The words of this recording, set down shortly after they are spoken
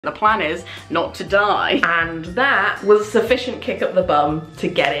The plan is not to die, and that was a sufficient kick up the bum to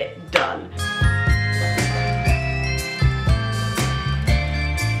get it done.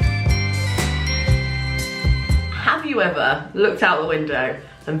 Have you ever looked out the window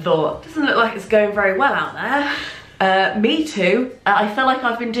and thought, doesn't look like it's going very well out there? Me too. I feel like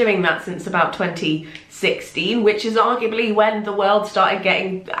I've been doing that since about 2016, which is arguably when the world started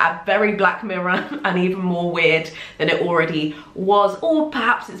getting very Black Mirror and even more weird than it already was. Or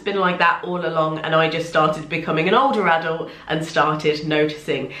perhaps it's been like that all along and I just started becoming an older adult and started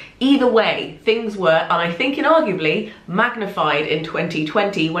noticing. Either way, things were, and I think inarguably, magnified in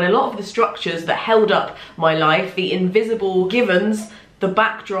 2020 when a lot of the structures that held up my life, the invisible givens, the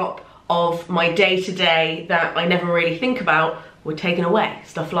backdrop of my day-to-day that I never really think about, were taken away.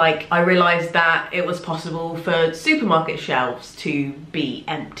 Stuff like, I realised that it was possible for supermarket shelves to be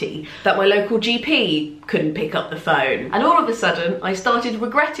empty, that my local GP couldn't pick up the phone, and all of a sudden I started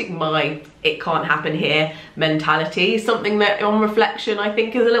regretting my "it can't happen here" mentality, something that on reflection I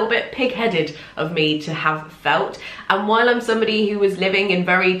think is a little bit pig-headed of me to have felt. And while I'm somebody who was living in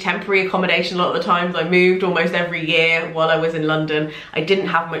very temporary accommodation a lot of the times, I moved almost every year while I was in London, I didn't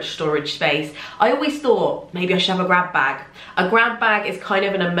have much storage space, I always thought maybe I should have a grab bag. A grab bag is kind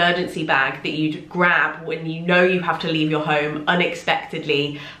of an emergency bag that you'd grab when you know you have to leave your home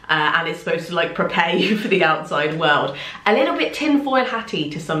unexpectedly, and it's supposed to like prepare you for the outside world. A little bit tinfoil hatty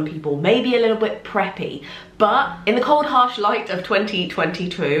to some people, maybe a little bit preppy, but in the cold harsh light of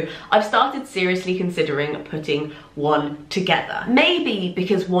 2022, I've started seriously considering putting one together. Maybe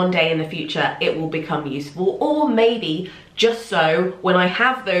because one day in the future it will become useful, or maybe just so when I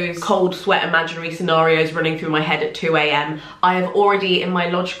have those cold sweat imaginary scenarios running through my head at 2 AM, I have already in my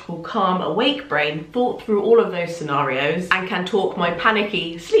logical, calm, awake brain thought through all of those scenarios and can talk my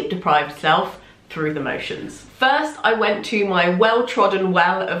panicky, sleep-deprived self through the motions. First, I went to my well-trodden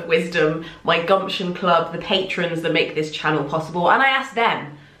well of wisdom, my Gumption Club, the patrons that make this channel possible, and I asked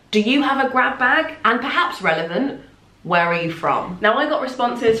them, do you have a grab bag? And perhaps relevant, where are you from? Now, I got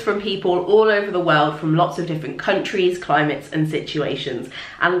responses from people all over the world from lots of different countries, climates and situations,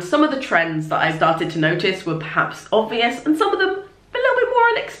 and some of the trends that I started to notice were perhaps obvious and some of them a little bit more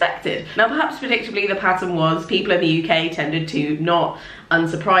unexpected. Now, perhaps predictably the pattern was people in the UK tended to, not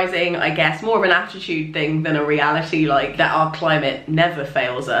unsurprising, I guess, more of an attitude thing than a reality, like that our climate never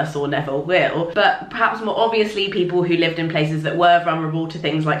fails us or never will. But perhaps more obviously people who lived in places that were vulnerable to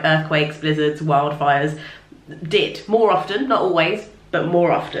things like earthquakes, blizzards, wildfires, did more often, not always, but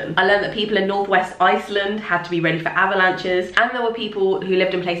more often. I learned that people in northwest Iceland had to be ready for avalanches, and there were people who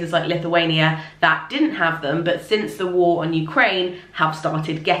lived in places like Lithuania that didn't have them, but since the war on Ukraine have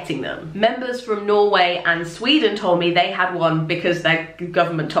started getting them. Members from Norway and Sweden told me they had one because their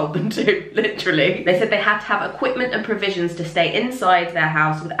government told them to, literally. They said they had to have equipment and provisions to stay inside their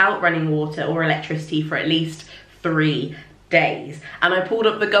house without running water or electricity for at least 3 days, and I pulled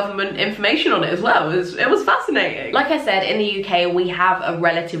up the government information on it as well. It was fascinating. Like I said, in the UK we have a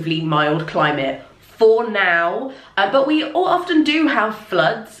relatively mild climate for now, but we often do have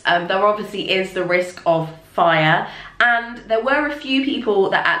floods. There obviously is the risk of fire, and there were a few people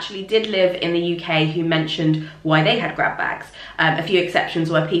that actually did live in the UK who mentioned why they had grab bags. A few exceptions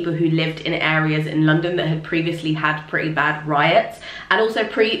were people who lived in areas in London that had previously had pretty bad riots, and also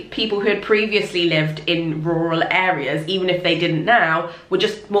people who had previously lived in rural areas, even if they didn't now, were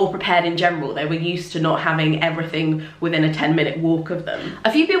just more prepared in general. They were used to not having everything within a 10-minute walk of them.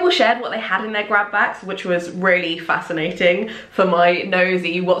 A few people shared what they had in their grab bags, which was really fascinating for my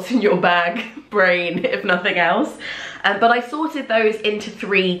nosy what's in your bag brain, if nothing else. But I sorted those into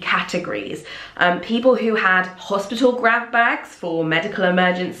 3 categories. People who had hospital grab bags for medical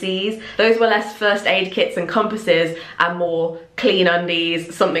emergencies. Those were less first aid kits and compasses and more clean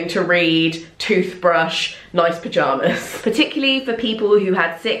undies, something to read, toothbrush, nice pajamas. Particularly for people who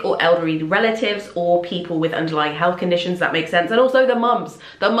had sick or elderly relatives or people with underlying health conditions, that makes sense. And also the mums.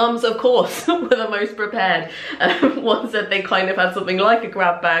 The mums, of course, were the most prepared. One said they kind of had something like a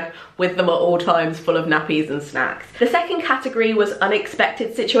grab bag with them at all times, full of nappies and snacks. The second category was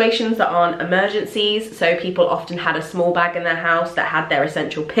unexpected situations that aren't emergencies. So people often had a small bag in their house that had their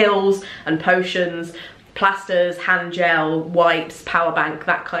essential pills and potions, plasters, hand gel, wipes, power bank,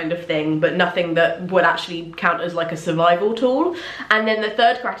 that kind of thing, but nothing that would actually count as like a survival tool. And then the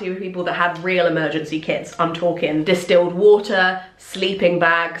third category were people that had real emergency kits. I'm talking distilled water, sleeping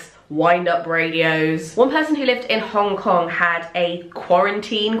bags, wind-up radios. One person who lived in Hong Kong had a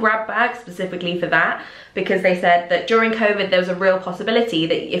quarantine grab bag specifically for that, because they said that during COVID there was a real possibility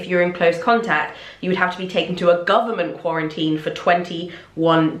that if you're in close contact, you would have to be taken to a government quarantine for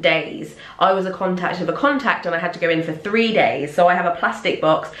 21 days. I was a contact of a contact and I had to go in for 3 days, so I have a plastic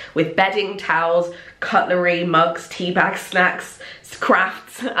box with bedding, towels, cutlery, mugs, tea bags, snacks,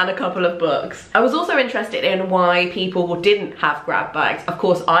 crafts, and a couple of books. I was also interested in why people didn't have grab bags. Of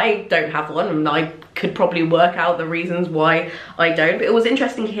course, I don't have one, and I could probably work out the reasons why I don't, but it was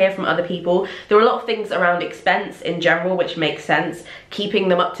interesting to hear from other people. There were a lot of things around expense in general which makes sense, keeping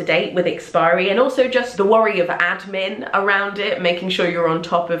them up to date with expiry, and also just the worry of admin around it, making sure you're on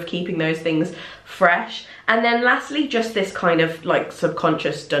top of keeping those things fresh. And then lastly, just this kind of like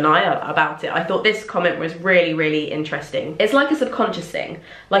subconscious denial about it. I thought this comment was really, really interesting. It's like a subconscious thing.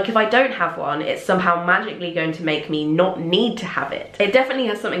 Like if I don't have one, it's somehow magically going to make me not need to have it. It definitely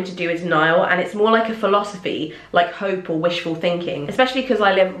has something to do with denial, and it's more like a philosophy, like hope or wishful thinking, especially because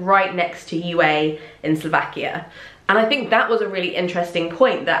I live right next to UA in Slovakia. And I think that was a really interesting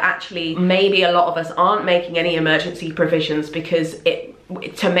point, that actually maybe a lot of us aren't making any emergency provisions because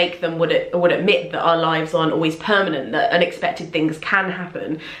to make them would admit that our lives aren't always permanent, that unexpected things can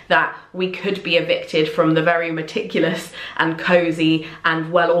happen, that we could be evicted from the very meticulous and cozy and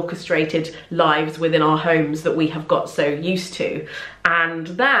well orchestrated lives within our homes that we have got so used to. And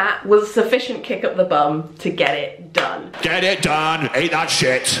that was a sufficient kick up the bum to get it done. Get it done, ain't that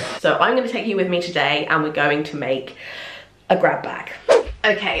shit. So I'm going to take you with me today and we're going to make a grab bag.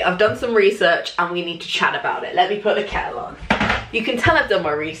 Okay, I've done some research and we need to chat about it. Let me put the kettle on. You can tell I've done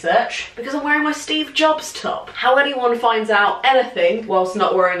my research because I'm wearing my Steve Jobs top. How anyone finds out anything whilst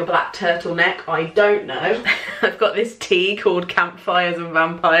not wearing a black turtleneck, I don't know. I've got this tea called Campfires and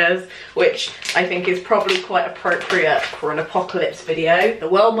Vampires, which I think is probably quite appropriate for an apocalypse video. The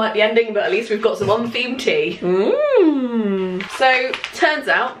world might be ending, but at least we've got some on-theme tea. So, turns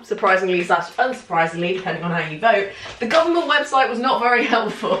out, surprisingly / unsurprisingly, depending on how you vote, the government website was not very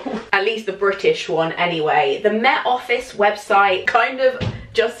helpful. At least the British one anyway. The Met Office website kind of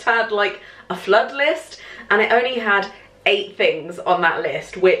just had like a flood list, and it only had 8 things on that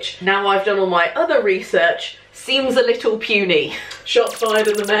list, which now I've done all my other research seems a little puny. Shots fired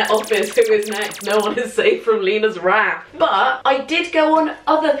in the Met Office, who is next? No one is safe from Lena's wrath. But I did go on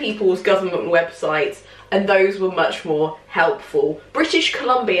other people's government websites, and those were much more helpful. British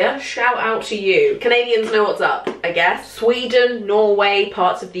Columbia, shout out to you. Canadians know what's up, I guess. Sweden, Norway,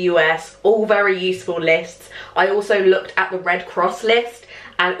 parts of the US, all very useful lists. I also looked at the Red Cross list,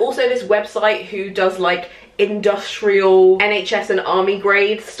 and also this website who does like industrial NHS and army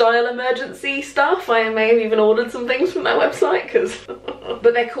grade style emergency stuff. I may have even ordered some things from their website because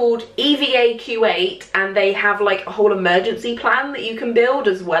but they're called EVAQ8, and they have like a whole emergency plan that you can build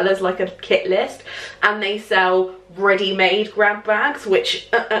as well as like a kit list, and they sell ready-made grab bags, which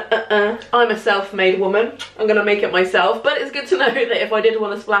I'm a self-made woman, I'm gonna make it myself, but it's good to know that if I did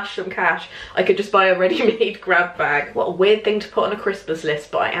want to splash some cash, I could just buy a ready-made grab bag. What a weird thing to put on a Christmas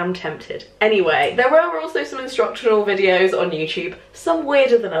list, but I am tempted. Anyway, there were also some instructional videos on YouTube, some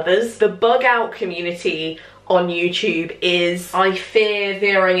weirder than others. The bug out community on YouTube is, I fear,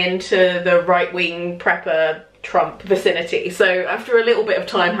 veering into the right-wing prepper Trump vicinity. So after a little bit of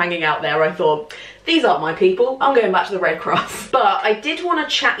time hanging out there, I thought, these aren't my people, I'm going back to the Red Cross. But I did want to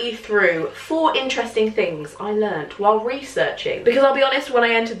chat you through 4 interesting things I learned while researching. Because I'll be honest, when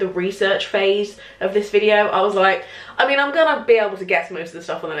I entered the research phase of this video, I was like, I mean, I'm gonna be able to guess most of the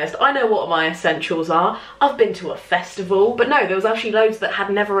stuff on the list. I know what my essentials are. I've been to a festival, but no, there was actually loads that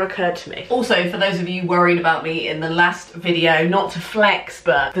had never occurred to me. Also, for those of you worried about me in the last video, not to flex,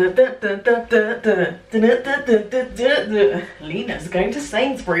 but Lena's going to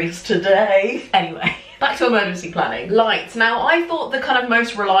Sainsbury's today. Anyway, back to emergency planning. Lights. Now, I thought the kind of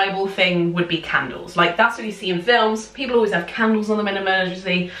most reliable thing would be candles. Like, that's what you see in films. People always have candles on them in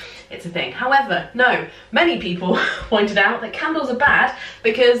emergency. It's a thing. However, no, many people pointed out that candles are bad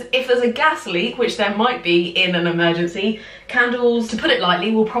because if there's a gas leak, which there might be in an emergency, candles, to put it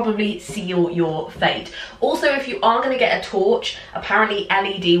lightly, will probably seal your fate. Also, if you are going to get a torch, apparently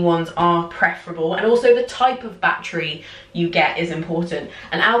LED ones are preferable, and also the type of battery you get is important.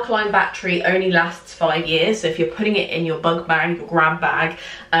 An alkaline battery only lasts 5 years, so if you're putting it in your bug bag, your grab bag,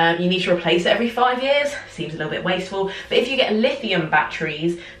 you need to replace it every 5 years. Seems a little bit wasteful, but if you get lithium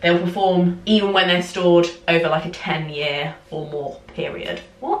batteries, they'll perform even when they're stored over like a 10-year or more period.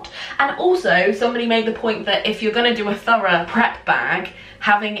 What? And also, somebody made the point that if you're going to do a thorough prep bag,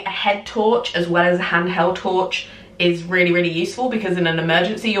 having a head torch as well as a handheld torch is really, really useful, because in an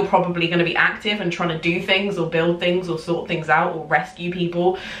emergency you're probably going to be active and trying to do things or build things or sort things out or rescue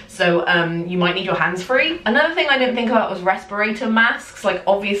people, so you might need your hands free. Another thing I didn't think about was respirator masks. Like,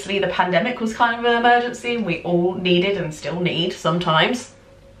 obviously the pandemic was kind of an emergency and we all needed and still need sometimes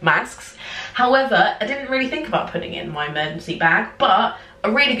masks. However, I didn't really think about putting it in my emergency bag, but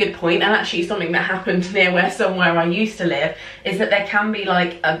a really good point, and actually something that happened near somewhere I used to live, is that there can be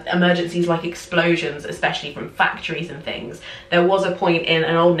like emergencies like explosions, especially from factories and things. There was a point in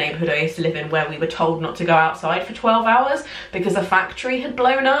an old neighbourhood I used to live in where we were told not to go outside for 12 hours because a factory had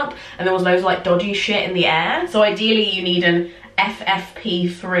blown up and there was loads of like dodgy shit in the air. So ideally you need an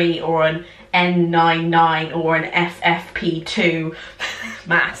FFP3 or an N99 or an FFP2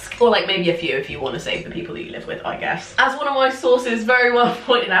 mask, or like maybe a few if you want to save the people that you live with, I guess. As one of my sources very well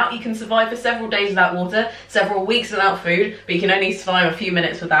pointed out, you can survive for several days without water, several weeks without food, but you can only survive a few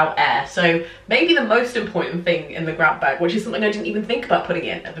minutes without air. So maybe the most important thing in the grab bag, which is something I didn't even think about putting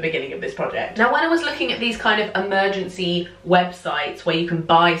in at the beginning of this project. Now, when I was looking at these kind of emergency websites where you can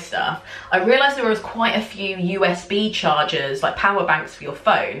buy stuff, I realised there was quite a few USB chargers, like power banks for your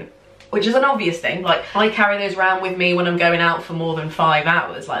phone, which is an obvious thing. Like, I carry those around with me when I'm going out for more than 5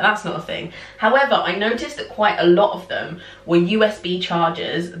 hours. Like, that's not a thing. However, I noticed that quite a lot of them were USB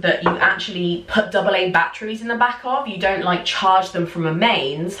chargers that you actually put AA batteries in the back of. You don't like charge them from a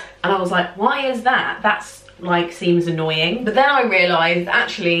mains. And I was like, why is that? That's like seems annoying. But then I realized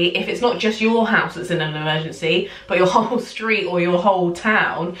actually if it's not just your house that's in an emergency, but your whole street or your whole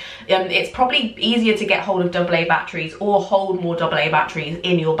town, it's probably easier to get hold of AA batteries or hold more AA batteries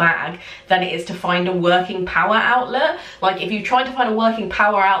in your bag than it is to find a working power outlet. Like, if you try to find a working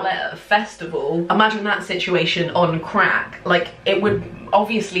power outlet at a festival, imagine that situation on crack. Like, it would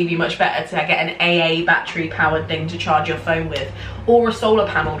obviously be much better to get an AA battery powered thing to charge your phone with, or a solar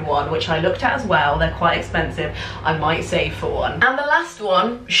panelled one, which I looked at as well. They're quite expensive. I might save for one. And the last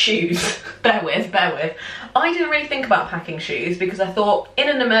one, shoes. bear with. I didn't really think about packing shoes because I thought in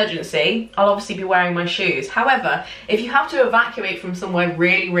an emergency I'll obviously be wearing my shoes. However, if you have to evacuate from somewhere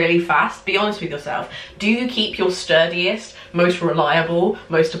really, really fast, be honest with yourself, do you keep your sturdiest, most reliable,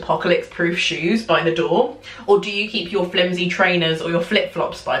 most apocalypse proof shoes by the door, or do you keep your flimsy trainers or your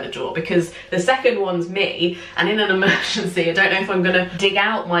flip-flops by the door? Because the second one's me, and in an emergency I don't know if I'm gonna dig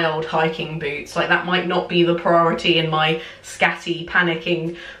out my old hiking boots. Like, that might not be the priority in my scatty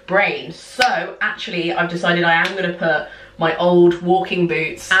panicking brain. So actually I've decided I am gonna put my old walking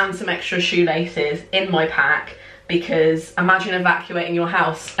boots and some extra shoelaces in my pack, because imagine evacuating your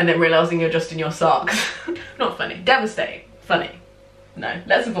house and then realizing you're just in your socks. Not funny, devastating. Funny. No,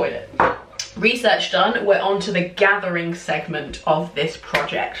 let's avoid it. Research done, we're on to the gathering segment of this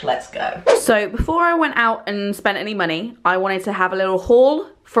project. Let's go. So before I went out and spent any money, I wanted to have a little haul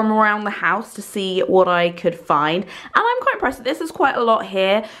from around the house to see what I could find, and I'm quite impressed. This is quite a lot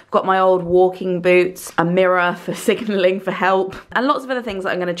here. I've got my old walking boots, a mirror for signalling for help, and lots of other things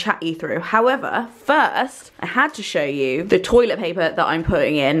that I'm going to chat you through. However, first I had to show you the toilet paper that I'm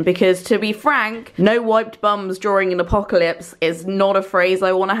putting in, because to be frank, no wiped bums during an apocalypse is not a phrase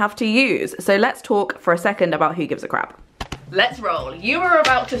I want to have to use. So let's talk for a second about Who Gives a Crap. Let's roll. You are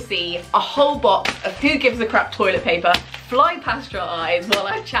about to see a whole box of Who Gives a Crap toilet paper fly past your eyes while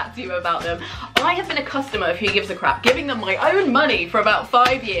I chat to you about them. I have been a customer of Who Gives a Crap, giving them my own money for about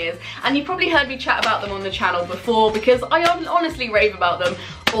 5 years, and you've probably heard me chat about them on the channel before because I honestly rave about them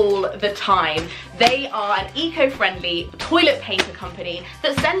all the time. They are an eco-friendly toilet paper company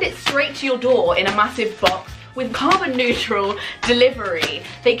that send it straight to your door in a massive box with carbon neutral delivery.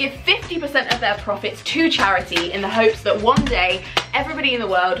 They give 50% of their profits to charity in the hopes that one day everybody in the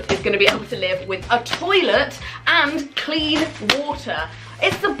world is going to be able to live with a toilet and clean water.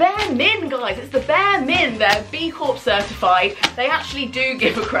 It's the bare min, guys, it's the bare min. They're B Corp certified. They actually do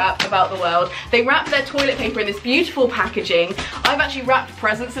give a crap about the world. They wrap their toilet paper in this beautiful packaging. I've actually wrapped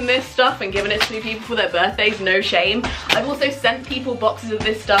presents in this stuff and given it to people for their birthdays, no shame. I've also sent people boxes of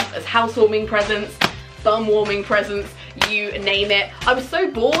this stuff as housewarming presents, bum warming presents, you name it. I was so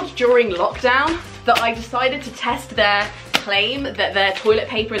bored during lockdown that I decided to test their claim that their toilet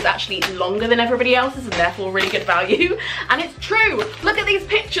paper is actually longer than everybody else's and therefore really good value. And it's true. Look at these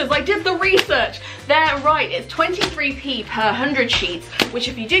pictures. I did the research. They're right. It's 23p per 100 sheets, which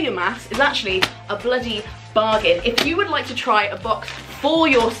if you do your maths is actually a bloody bargain. If you would like to try a box for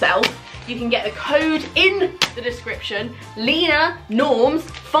yourself, you can get the code in the description. Lena Norms,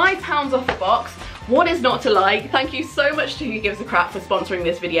 £5 off a box. What is not to like? Thank you so much to Who Gives a Crap for sponsoring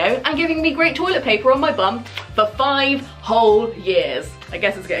this video and giving me great toilet paper on my bum for 5 whole years. I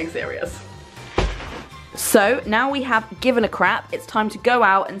guess it's getting serious. So now we have given a crap, it's time to go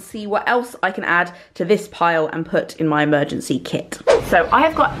out and see what else I can add to this pile and put in my emergency kit. So I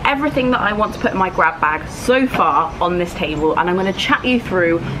have got everything that I want to put in my grab bag so far on this table, and I'm going to chat you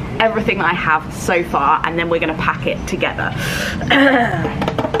through everything that I have so far, and then we're going to pack it together.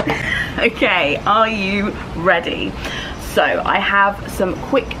 Okay, are you ready? So I have some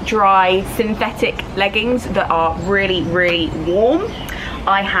quick dry synthetic leggings that are really, really warm.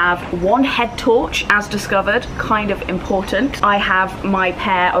 I have one head torch, as discovered, kind of important. I have my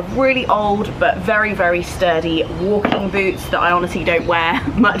pair of really old but very, very sturdy walking boots that I honestly don't wear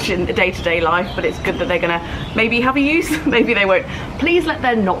much in the day-to-day life, but it's good that they're gonna maybe have a use, maybe they won't. Please let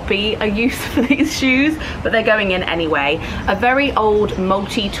there not be a use for these shoes, but they're going in anyway. A very old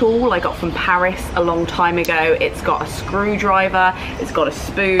multi-tool I got from Paris a long time ago. It's got a screwdriver, it's got a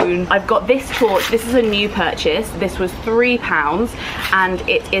spoon. I've got this torch, this is a new purchase. This was £3, and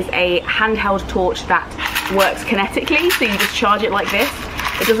it is a handheld torch that works kinetically, so you just charge it like this.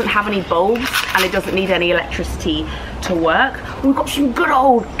 It doesn't have any bulbs and it doesn't need any electricity to work. We've got some good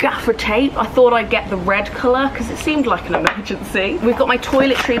old gaffer tape. I thought I'd get the red colour because it seemed like an emergency. We've got my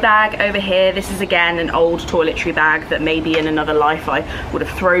toiletry bag over here. This is again an old toiletry bag that maybe in another life I would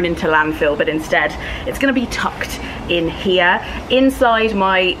have thrown into landfill, but instead it's going to be tucked in here. Inside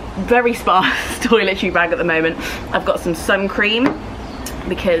my very sparse toiletry bag at the moment, I've got some sun cream,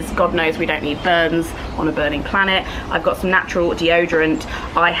 because God knows we don't need burns on a burning planet. I've got some natural deodorant.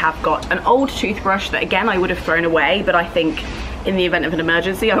 I have got an old toothbrush that again I would have thrown away, but I think in the event of an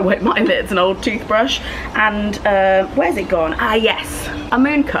emergency I won't mind that it's an old toothbrush. And where's it gone? Ah yes, a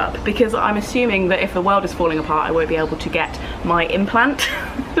moon cup, because I'm assuming that if the world is falling apart I won't be able to get my implant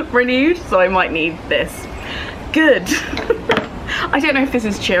renewed, so I might need this. Good. I don't know if this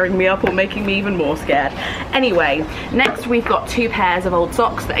is cheering me up or making me even more scared. Anyway, next we've got two pairs of old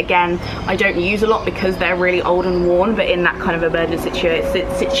socks that again I don't use a lot because they're really old and worn, but in that kind of emergency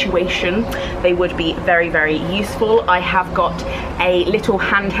situation they would be very, very useful. I have got a little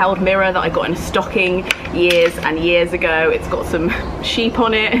handheld mirror that I got in a stocking years and years ago. It's got some sheep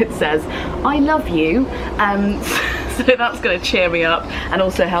on it. It says I love you, so that's going to cheer me up and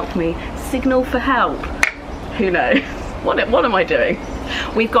also help me signal for help. Who knows? What am I doing?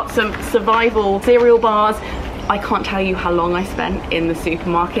 We've got some survival cereal bars. I can't tell you how long I spent in the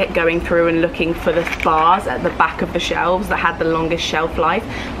supermarket going through and looking for the bars at the back of the shelves that had the longest shelf life.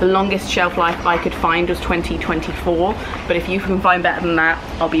 The longest shelf life I could find was 2024, but if you can find better than that,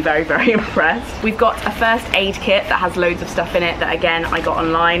 I'll be very, very impressed. We've got a first aid kit that has loads of stuff in it that again I got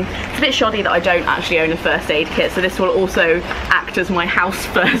online. It's a bit shoddy that I don't actually own a first aid kit, so this will also act as my house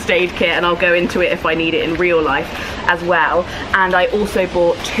first aid kit, and I'll go into it if I need it in real life as well. And I also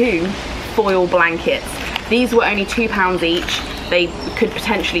bought 2 foil blankets. These were only £2 each. They could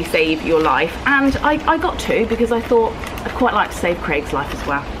potentially save your life, and I got 2 because I thought I'd quite like to save Craig's life as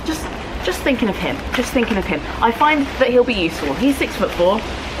well. Just thinking of him, just thinking of him. I find that he'll be useful. He's 6'4".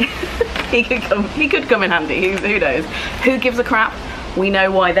 he could come in handy, who knows. Who gives a crap? We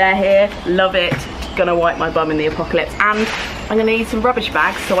know why they're here, love it. Gonna wipe my bum in the apocalypse, and I'm gonna need some rubbish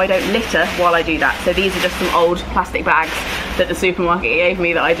bags so I don't litter while I do that. So these are just some old plastic bags that the supermarket gave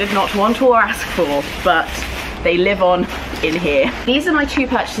me that I did not want or ask for, but they live on in here. These are my 2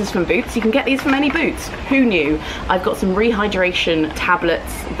 purchases from Boots. You can get these from any Boots. Who knew? I've got some rehydration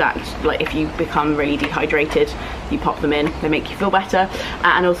tablets that, like, if you become really dehydrated, you pop them in, they make you feel better,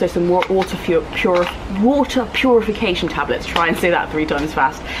 and also some water purification tablets. Try and say that 3 times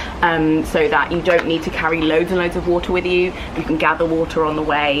fast, so that you don't need to carry loads and loads of water with you. You can gather water on the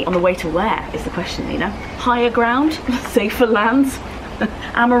way. On the way to where is the question, you know? Higher ground, safer lands.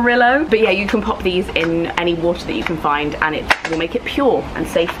 Amarillo. But yeah, you can pop these in any water that you can find and it will make it pure and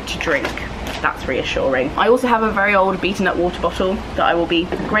safe to drink. That's reassuring. I also have a very old beaten up water bottle that I will be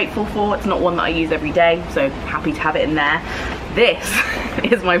grateful for. It's not one that I use every day, so happy to have it in there. This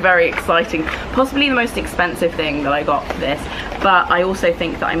is my very exciting, possibly the most expensive thing that I got for this, but I also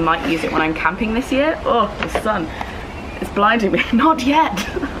think that I might use it when I'm camping this year. Oh, the sun is blinding me. Not yet.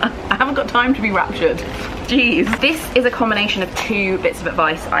 I haven't got time to be raptured. Jeez. This is a combination of 2 bits of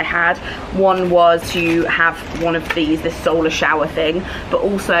advice I had. One was to have one of these, this solar shower thing, but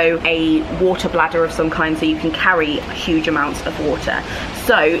also a water bladder of some kind so you can carry huge amounts of water.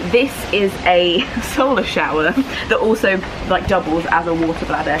 So this is a solar shower that also like doubles as a water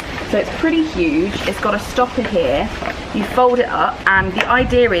bladder. So it's pretty huge. It's got a stopper here. You fold it up, and the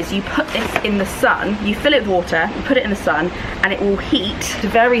idea is you put this in the sun, you fill it with water, you put it in the sun, and it will heat to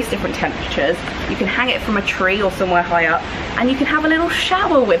various different temperatures. You can hang it from a tree or somewhere high up, and you can have a little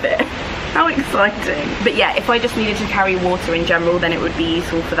shower with it. How exciting. But yeah, if I just needed to carry water in general, then it would be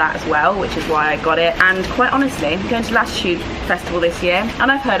useful for that as well, which is why I got it. And quite honestly, I'm going to Latitude Festival this year,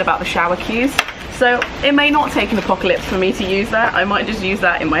 and I've heard about the shower queues. So it may not take an apocalypse for me to use that. I might just use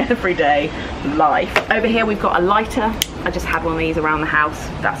that in my everyday life. Over here we've got a lighter. I just had one of these around the house.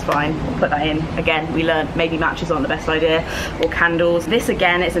 That's fine, we'll put that in. Again, we learned maybe matches aren't the best idea, or candles. This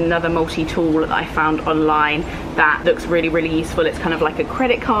again is another multi-tool that I found online that looks really, really useful. It's kind of like a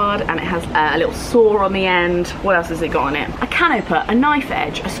credit card, and it has a little saw on the end. What else has it got on it? A can opener, a knife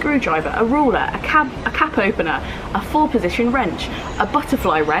edge, a screwdriver, a ruler, a cap opener, a 4-position wrench, a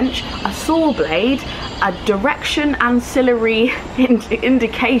butterfly wrench, a saw blade, a direction ancillary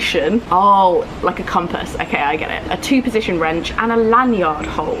indication. Oh, like a compass. Okay, I get it. A 2-position wrench and a lanyard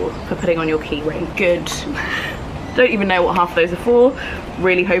hole for putting on your key ring. Good. Don't even know what half of those are for.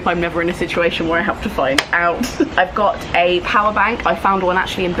 Really hope I'm never in a situation where I have to find out. I've got a power bank. I found one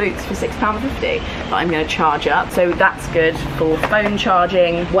actually in Boots for £6.50 that I'm going to charge up. So that's good for phone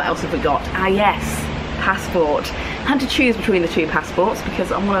charging. What else have we got? Ah yes, passport. I had to choose between the 2 passports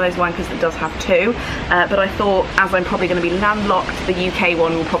because I'm one of those wankers that does have 2. But I thought, as I'm probably going to be landlocked, the UK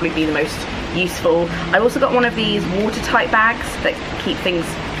one will probably be the most useful. I also got one of these watertight bags that keep things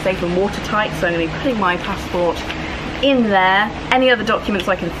safe and watertight, so I'm going to be putting my passport in there. Any other documents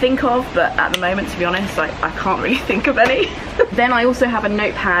I can think of, but at the moment, to be honest, I can't really think of any. Then I also have a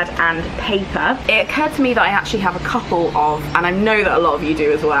notepad and paper. It occurred to me that I actually have a couple of, and I know that a lot of you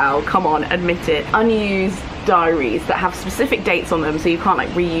do as well, come on, admit it, unused diaries that have specific dates on them, so you can't like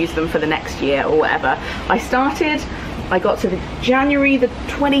reuse them for the next year or whatever. I got to the January the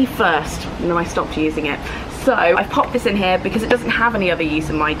 21st and then I stopped using it. So I've popped this in here because it doesn't have any other use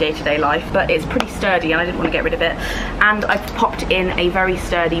in my day-to-day life, but it's pretty sturdy and I didn't want to get rid of it. And I've popped in a very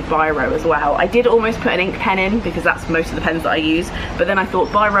sturdy biro as well. I did almost put an ink pen in because that's most of the pens that I use, but then I thought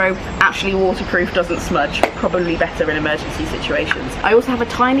biro, actually waterproof, doesn't smudge, probably better in emergency situations. I also have a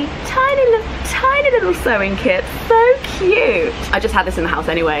tiny little sewing kit, so cute. I just had this in the house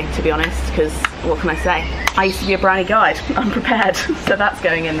anyway, to be honest, because what can I say? I used to be a brownie guide, unprepared, so that's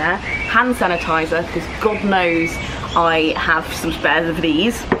going in there. Hand sanitizer, because God knows I have some spares of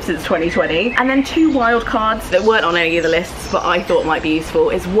these since 2020. And then 2 wild cards that weren't on any of the lists, but I thought might be useful.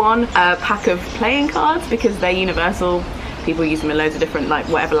 Is one, a pack of playing cards, because they're universal. People use them in loads of different, like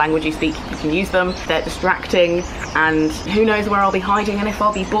whatever language you speak, you can use them. They're distracting, and who knows where I'll be hiding and if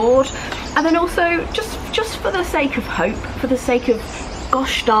I'll be bored. And then also, just for the sake of hope, for the sake of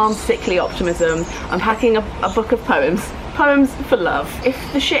gosh darn sickly optimism, I'm packing a book of poems. Poems for love. If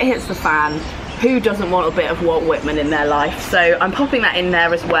the shit hits the fan, who doesn't want a bit of Walt Whitman in their life? So I'm popping that in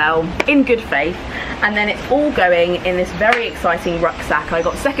there as well, in good faith. And then it's all going in this very exciting rucksack I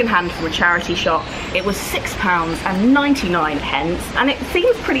got secondhand from a charity shop. It was £6.99, and it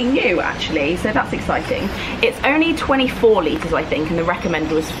seems pretty new actually, so that's exciting. It's only 24 litres I think, and the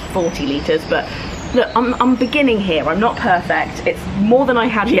recommended was 40 litres, but look, I'm beginning here, I'm not perfect. It's more than I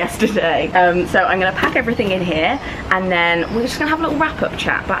had yesterday. So I'm gonna pack everything in here, and then we're just gonna have a little wrap-up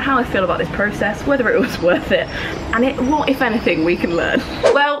chat about how I feel about this process, whether it was worth it, and what, if anything, we can learn.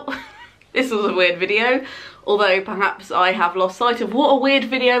 Well, this was a weird video, although perhaps I have lost sight of what a weird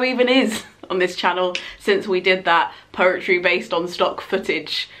video even is on this channel since we did that poetry based on stock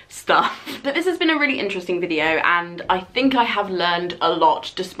footage stuff. But this has been a really interesting video, and I think I have learned a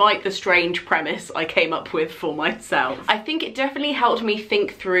lot despite the strange premise I came up with for myself. I think it definitely helped me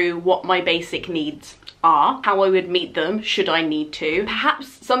think through what my basic needs are, how I would meet them should I need to.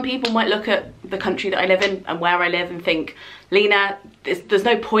 Perhaps some people might look at the country that I live in and where I live and think, Lena, there's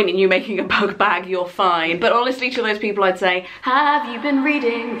no point in you making a bug bag, you're fine. But honestly, to those people I'd say, have you been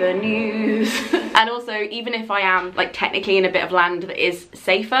reading the news? And also, even if I am like technically in a bit of land that is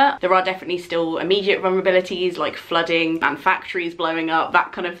safer, there are definitely still immediate vulnerabilities like flooding and factories blowing up,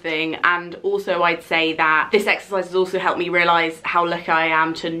 that kind of thing. And also I'd say that this exercise has also helped me realise how lucky I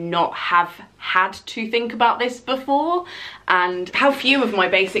am to not have had to think about this before, and how few of my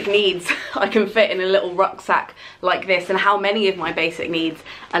basic needs I can fit in a little rucksack like this, and how many of my basic needs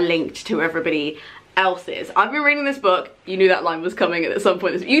are linked to everybody else's. I've been reading this book. You knew that line was coming at some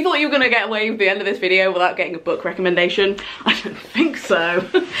point. You thought you were going to get away with the end of this video without getting a book recommendation? I don't think so.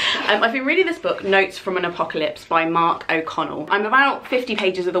 I've been reading this book, Notes from an Apocalypse by Mark O'Connell. I'm about 50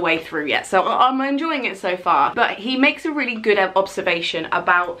 pages of the way through yet, so I'm enjoying it so far. But he makes a really good observation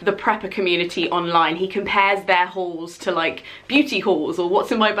about the prepper community online. He compares their hauls to like beauty hauls or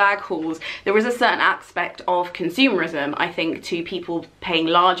what's in my bag hauls. There is a certain aspect of consumerism, I think, to people paying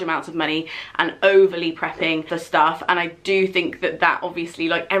large amounts of money and overly prepping for stuff, and I do think that obviously,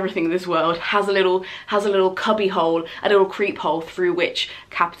 like everything in this world, has a little cubby hole, a little creep hole through which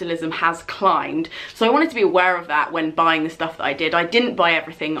capitalism has climbed. So I wanted to be aware of that when buying the stuff that I did. I didn't buy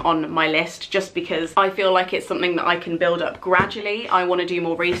everything on my list just because I feel like it's something that I can build up gradually. I want to do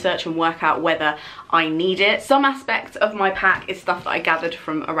more research and work out whether I need it. Some aspects of my pack is stuff that I gathered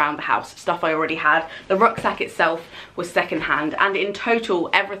from around the house, stuff I already had. The rucksack itself was secondhand, and in total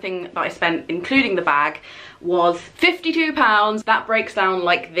everything that I spent, including the bag, was £52. That breaks down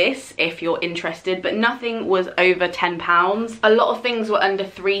like this if you're interested, but nothing was over £10. A lot of things were under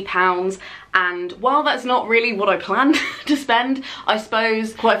 £3, and while that's not really what I planned to spend, I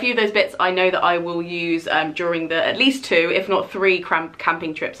suppose quite a few of those bits I know that I will use during the at least 2, if not 3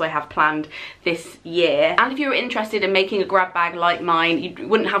 camping trips I have planned this year. And if you're interested in making a grab bag like mine, you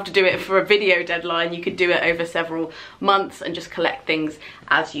wouldn't have to do it for a video deadline. You could do it over several months and just collect things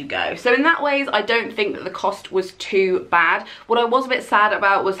as you go. So in that ways, I don't think that the cost was too bad. What I was a bit sad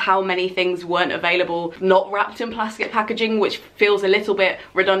about was how many things weren't available not wrapped in plastic packaging, which feels a little bit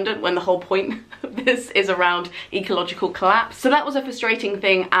redundant when the whole point of this is around ecological collapse. So that was a frustrating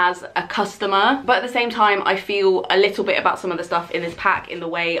thing as a customer, but at the same time I feel a little bit about some of the stuff in this pack in the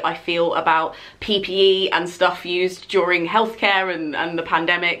way I feel about PPE and stuff used during healthcare and the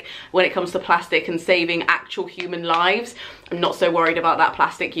pandemic when it comes to plastic and saving actual human lives. I'm not so worried about that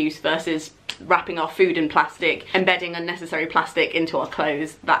plastic use versus wrapping our food in plastic, embedding unnecessary plastic into our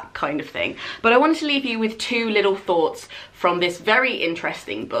clothes, that kind of thing. But I wanted to leave you with 2 little thoughts from this very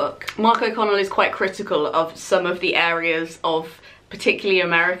interesting book. Mark O'Connell is quite critical of some of the areas of particularly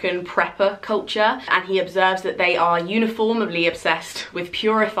American prepper culture, and he observes that they are uniformly obsessed with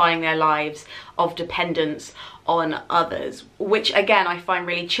purifying their lives of dependence on others, which again I find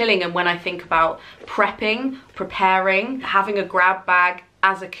really chilling. And when I think about prepping, preparing, having a grab bag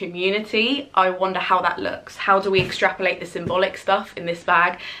as a community, I wonder how that looks. How do we extrapolate the symbolic stuff in this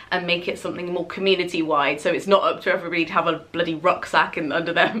bag and make it something more community-wide, so it's not up to everybody to have a bloody rucksack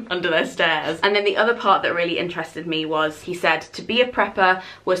under their stairs. And then the other part that really interested me was, he said, to be a prepper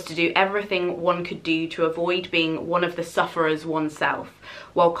was to do everything one could do to avoid being one of the sufferers oneself,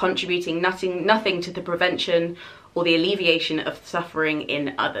 while contributing nothing to the prevention or the alleviation of suffering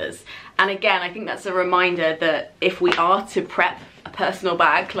in others. And again, I think that's a reminder that if we are to prep a personal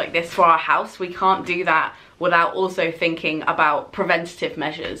bag like this for our house, we can't do that without also thinking about preventative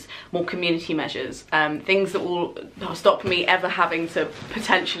measures, more community measures, things that will stop me ever having to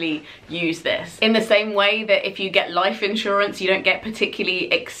potentially use this. In the same way that if you get life insurance, you don't get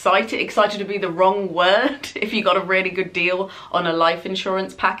particularly excited to be the wrong word if you got a really good deal on a life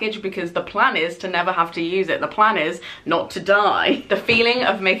insurance package, because the plan is to never have to use it. The plan is not to die. The feeling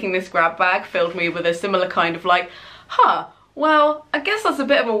of making this grab bag filled me with a similar kind of like, huh, well, I guess that's a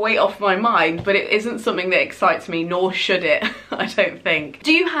bit of a weight off my mind, but it isn't something that excites me, nor should it, I don't think.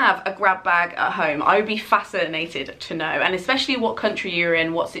 Do you have a grab bag at home? I would be fascinated to know, and especially what country you're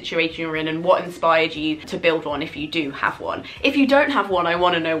in, what situation you're in, and what inspired you to build one if you do have one. If you don't have one, I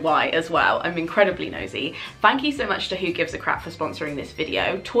want to know why as well. I'm incredibly nosy. Thank you so much to Who Gives a Crap for sponsoring this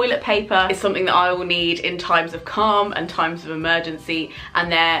video. Toilet paper is something that I will need in times of calm and times of emergency, and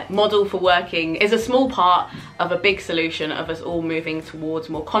their model for working is a small part of a big solution of us all moving towards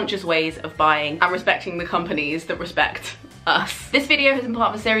more conscious ways of buying and respecting the companies that respect us. This video has been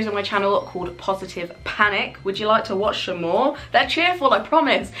part of a series on my channel called Positive Panic. Would you like to watch some more? They're cheerful, I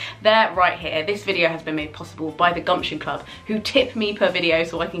promise. They're right here. This video has been made possible by the Gumption Club, who tip me per video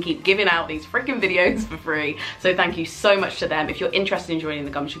so I can keep giving out these freaking videos for free. So thank you so much to them. If you're interested in joining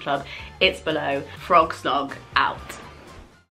the Gumption Club, it's below. Frog Snog out.